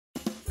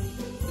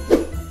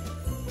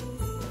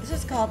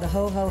This is called the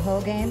Ho Ho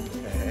Ho game,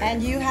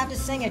 and you have to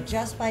sing it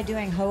just by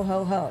doing ho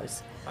ho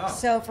ho's. Oh.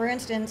 So, for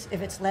instance,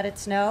 if it's Let It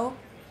Snow,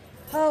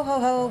 ho ho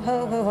ho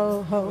ho ho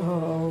ho ho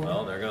ho.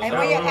 Well, there goes And,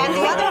 that. and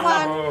the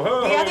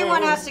other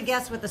one has to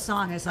guess what the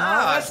song is.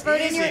 I'll whisper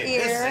it in your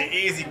ear. This is an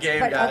easy game,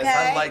 But, guys.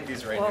 okay. I like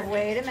these right Well, here.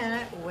 wait a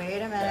minute. Wait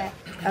a minute.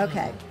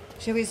 Okay.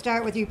 Should we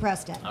start with you,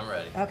 Preston? I'm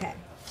ready. Okay.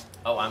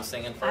 Oh, I'm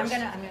singing first?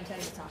 I'm gonna tell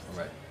you the song. I'm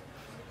ready.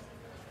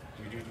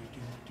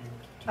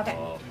 Okay.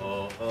 Oh,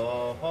 oh,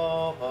 oh,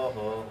 oh,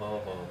 oh,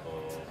 oh, oh,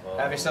 oh.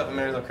 Have yourself a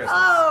Merry Little Christmas.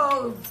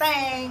 Oh,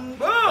 bang!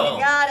 Boom! You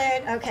got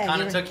it. Okay.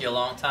 Kind of took you a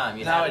long time.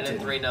 You No, had it it in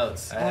didn't. 3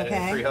 notes. I had it in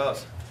Okay. 3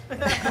 hoes.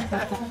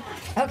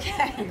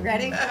 Okay.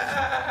 Ready?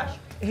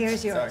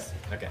 Here's yours.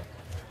 Sorry. Okay.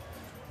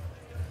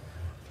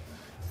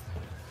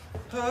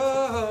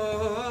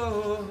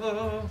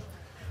 Oh,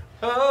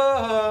 oh, oh,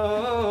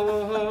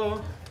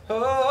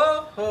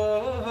 oh,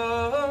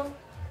 oh,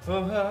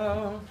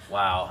 oh.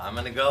 Wow, I'm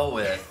gonna go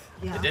with.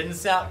 Yeah. It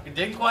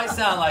didn't quite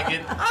sound like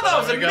it. I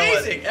thought it was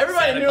amazing.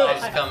 Everybody Santa knew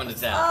Claus it. is coming to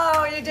town.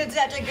 Oh, you did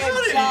such a How good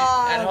did you-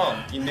 job. At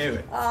home, you knew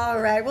it. All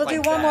right, we'll do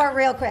Like one that. more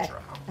real quick.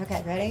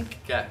 Okay, ready?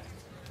 Okay.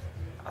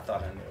 I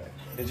thought I knew it.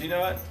 Did you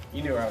know it?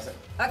 You knew where I was at.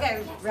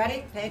 Okay,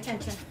 ready? Pay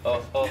attention.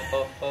 Oh, oh,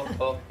 oh, oh,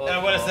 oh, oh.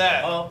 And what is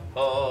that? Oh,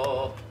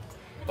 oh,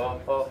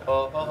 oh, oh,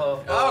 oh,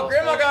 oh. Oh,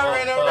 Grandma got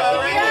Reindeer.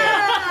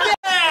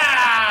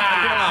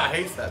 Yeah! Grandma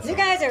hates that song. You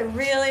guys are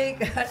really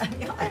good. I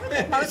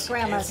think most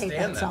grandmas hate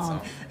stand that that song.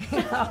 song. You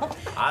know?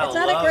 I It's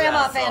not a love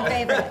grandma that fan song.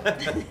 favorite.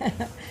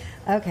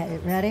 Okay,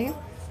 ready?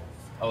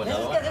 Oh, This is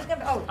another good. one? This is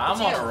gonna be, oh, I'm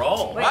it's on you. a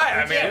roll. Wait, Right, I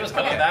it's mean, you. It was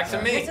coming Okay. back to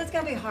me. This is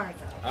gonna be hard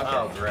though. Okay.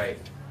 Oh, great.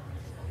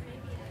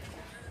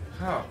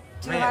 Oh,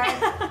 Too man. hard?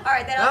 All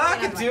right, then No, I'll I do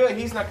could another do one. it.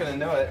 He's not gonna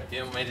know it.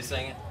 You want me to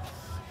sing it?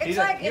 It's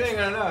like You ain't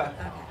gonna know it.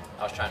 Okay.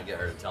 I was trying to get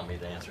her to tell me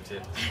the answer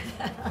too.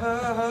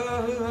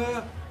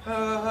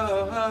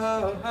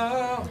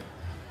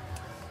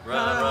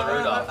 Run, run,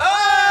 Rudolph.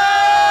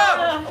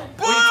 Oh!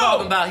 What are you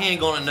talking about? He ain't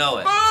gonna know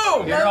it.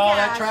 Boom! You hear all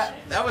that LOCASH. trap?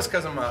 That was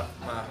because of my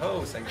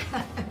hoe singing.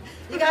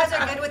 You guys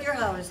are good with your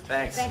hose.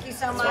 Thanks. Thank you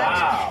so much.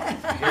 Wow.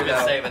 You've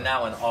been saving that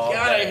one all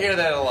Gotta day. hear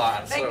that a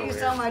lot. Thank you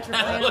so much for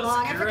That playing was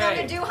along and for coming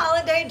great. to do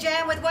Holiday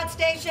Jam with what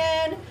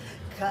station?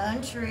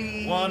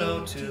 Country.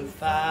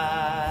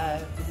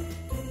 1025.